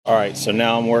Alright, so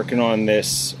now I'm working on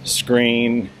this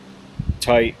screen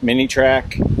tight mini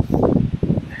track,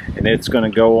 and it's going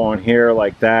to go on here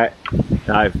like that.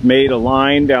 And I've made a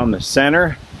line down the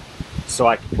center so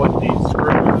I can put these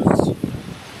screws.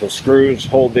 The screws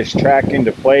hold this track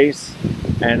into place,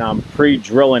 and I'm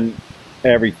pre-drilling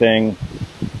everything,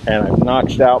 and I've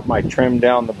notched out my trim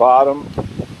down the bottom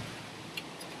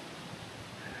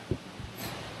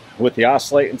with the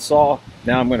oscillating saw.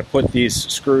 Now I'm going to put these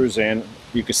screws in.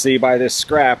 You can see by this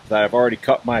scrap that I've already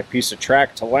cut my piece of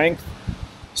track to length.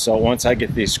 So once I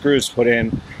get these screws put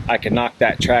in, I can knock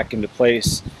that track into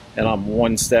place, and I'm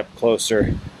one step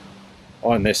closer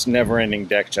on this never-ending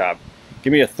deck job.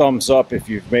 Give me a thumbs up if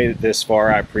you've made it this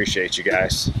far. I appreciate you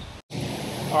guys.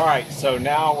 All right, so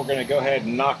now we're going to go ahead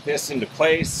and knock this into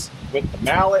place with the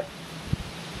mallet.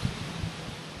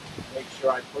 Make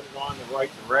sure I put it on the right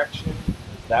direction,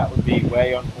 because that would be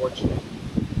way unfortunate.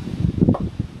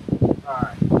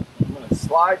 Alright, I'm going to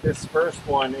slide this first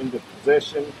one into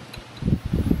position.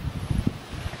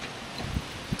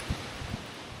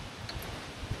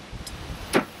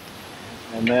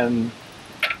 And then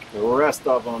the rest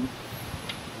of them,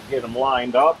 get them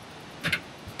lined up.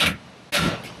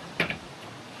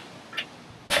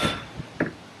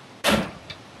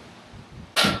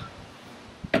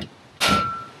 And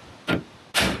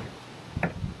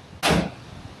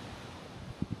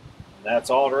that's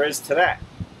all there is to that.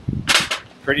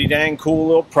 Pretty dang cool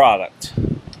little product.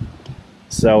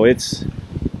 So it's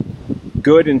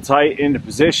good and tight into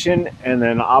position, and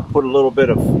then I'll put a little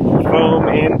bit of foam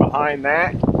in behind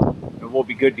that, and we'll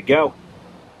be good to go.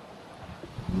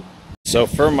 So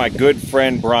for my good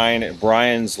friend Brian at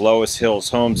Brian's Lois Hills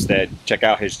Homestead, check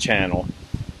out his channel.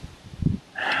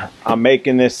 I'm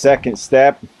making this second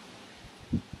step,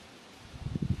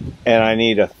 and I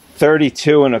need a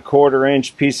 32¼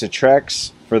 inch piece of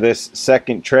Trex for this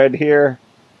second tread here.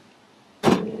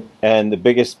 And the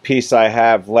biggest piece I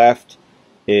have left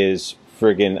is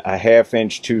friggin' a ½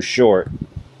 inch too short.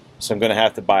 So I'm going to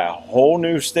have to buy a whole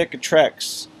new stick of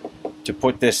Trex to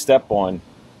put this step on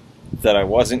that I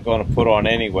wasn't going to put on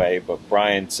anyway, but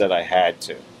Brian said I had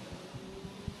to.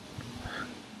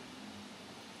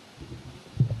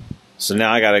 So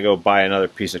now I got to go buy another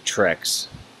piece of Trex.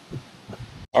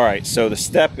 Alright, so the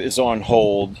step is on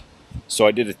hold. So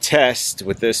I did a test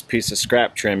with this piece of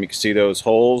scrap trim. You can see those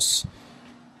holes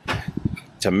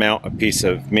to mount a piece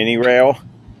of mini rail,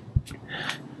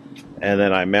 and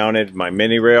then I mounted my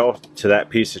mini rail to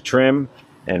that piece of trim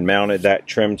and mounted that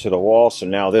trim to the wall. So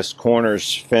now this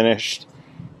corner's finished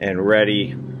and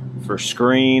ready for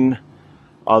screen,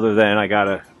 other than I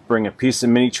gotta bring a piece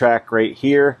of mini track right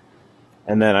here,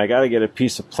 and then I gotta get a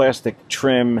piece of plastic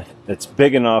trim that's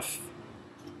big enough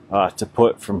to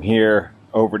put from here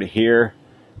over to here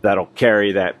that'll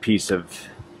carry that piece of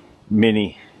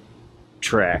mini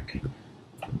track.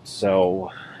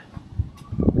 So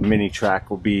the mini track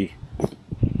will be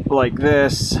like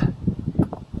this,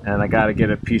 and I got to get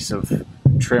a piece of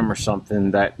trim or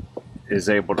something that is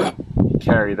able to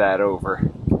carry that over.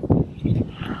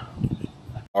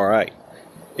 All right,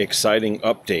 exciting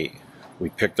update. We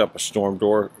picked up a storm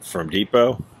door from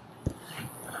Depot.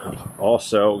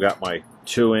 Also got my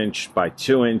 2" by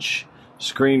 2"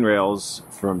 screen rails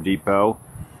from Depot.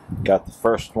 Got the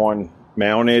first one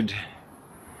mounted.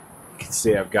 You can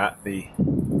see I've got the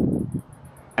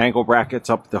ankle brackets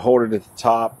up the holder to the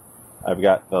top. I've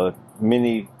got the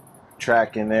mini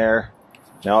track in there.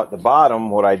 Now at the bottom,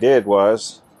 what I did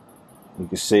was, you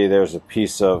can see there's a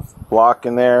piece of block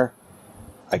in there.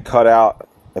 I cut out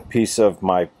a piece of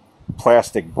my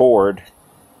plastic board,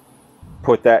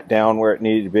 put that down where it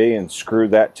needed to be, and screwed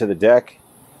that to the deck.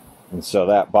 And so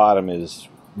that bottom is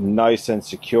nice and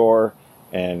secure,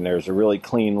 and there's a really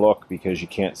clean look because you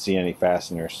can't see any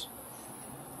fasteners.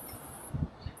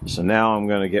 So now I'm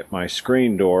going to get my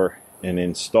screen door and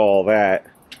install that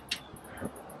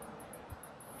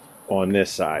on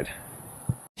this side.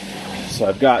 So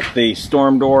I've got the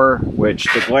storm door, which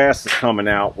the glass is coming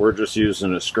out. We're just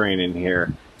using a screen in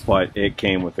here, but it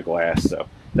came with the glass. So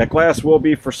that glass will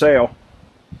be for sale.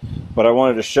 But I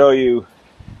wanted to show you,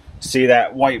 see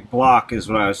that white block is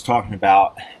what I was talking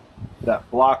about. That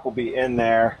block will be in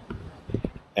there.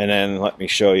 And then let me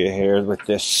show you here with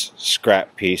this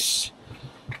scrap piece.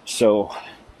 So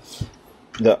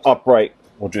the upright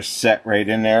will just set right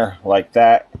in there like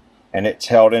that, and it's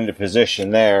held into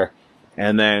position there,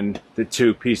 and then the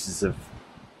two pieces of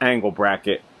angle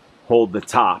bracket hold the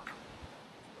top.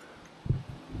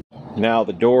 Now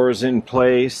the door is in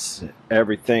place,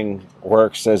 everything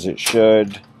works as it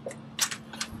should.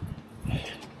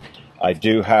 I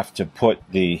do have to put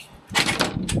the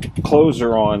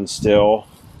closer on still,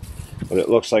 but it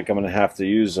looks like I'm going to have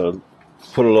to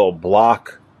put a little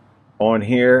block on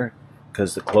here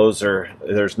because the closer,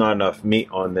 there's not enough meat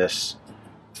on this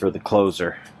for the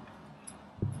closer.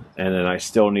 And then I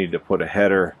still need to put a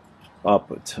header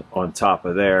up on top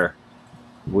of there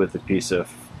with a piece of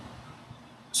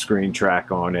screen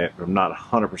track on it. I'm not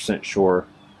 100% sure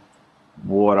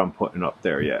what I'm putting up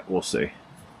there yet. We'll see.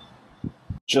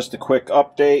 Just a quick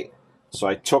update. So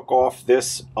I took off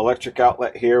this electric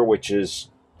outlet here, which is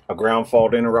a ground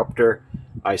fault interrupter.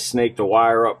 I snaked a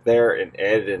wire up there and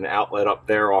added an outlet up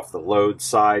there off the load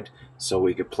side so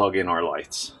we could plug in our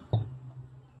lights.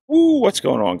 Woo, what's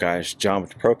going on, guys? John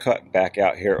with ProCut back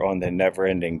out here on the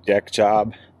never-ending deck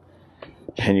job.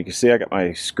 And you can see I got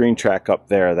my screen track up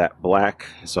there, that black.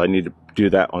 So I need to do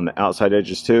that on the outside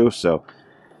edges too. So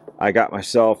I got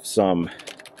myself some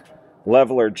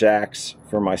leveler jacks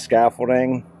for my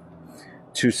scaffolding.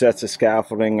 2 sets of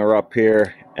scaffolding are up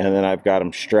here, and then I've got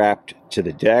them strapped to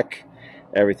the deck.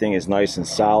 Everything is nice and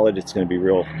solid. It's going to be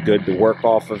real good to work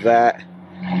off of that.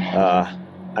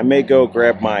 I may go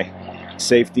grab my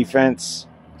safety fence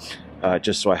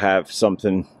just so I have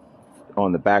something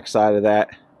on the back side of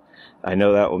that. I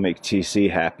know that will make TC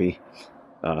happy.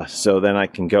 So then I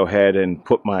can go ahead and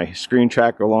put my screen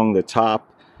tracker along the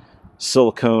top,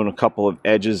 silicone a couple of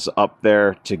edges up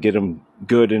there to get them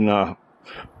good and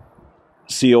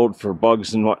sealed for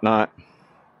bugs and whatnot.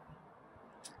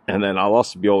 And then I'll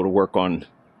also be able to work on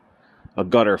a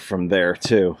gutter from there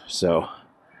too. So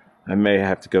I may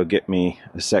have to go get me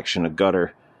a section of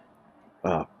gutter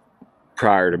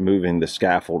prior to moving the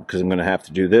scaffold, because I'm going to have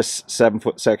to do this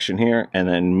 7-foot section here and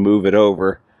then move it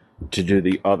over to do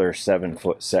the other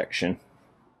 7-foot section.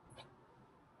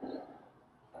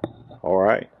 All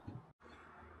right.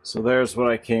 So there's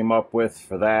what I came up with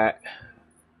for that.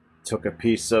 Took a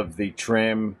piece of the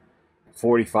trim,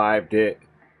 45'd it,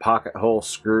 pocket hole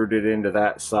screwed it into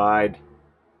that side,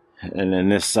 and then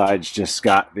this side's just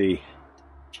got the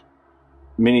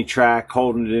mini track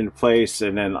holding it into place,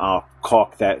 and then I'll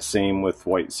caulk that same with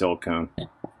white silicone.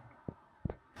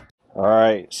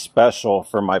 Alright, special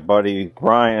for my buddy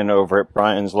Brian over at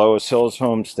Brian's Lois Hills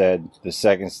Homestead. The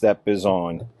second step is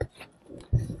on.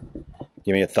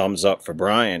 Give me a thumbs up for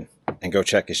Brian and go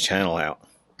check his channel out.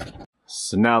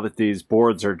 So now that these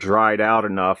boards are dried out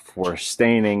enough, we're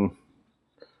staining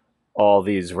all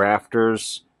these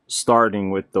rafters,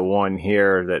 starting with the one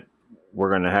here that we're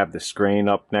going to have the screen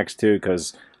up next to,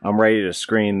 because I'm ready to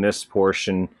screen this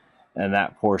portion and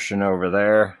that portion over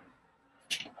there.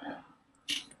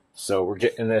 So we're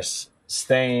getting this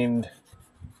stained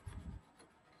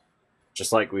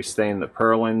just like we stained the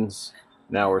purlins.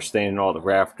 Now we're staining all the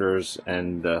rafters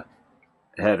and the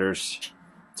headers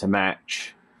to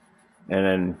match. And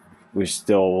then we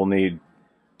still will need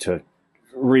to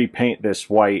repaint this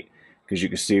white, because you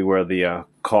can see where the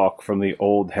caulk from the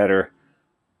old header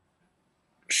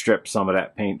stripped some of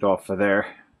that paint off of there.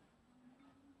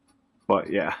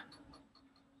 But yeah,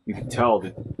 you can tell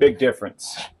the big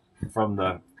difference from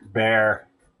the bare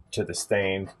to the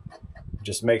stain.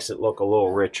 Just makes it look a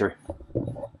little richer.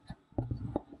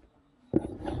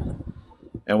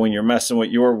 And when you're messing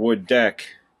with your wood deck,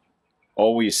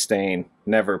 always stain,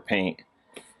 never paint.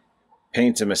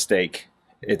 Paint's a mistake.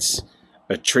 It's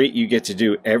a treat you get to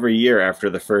do every year after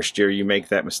the first year you make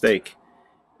that mistake.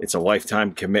 It's a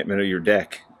lifetime commitment of your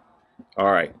deck.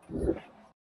 All right.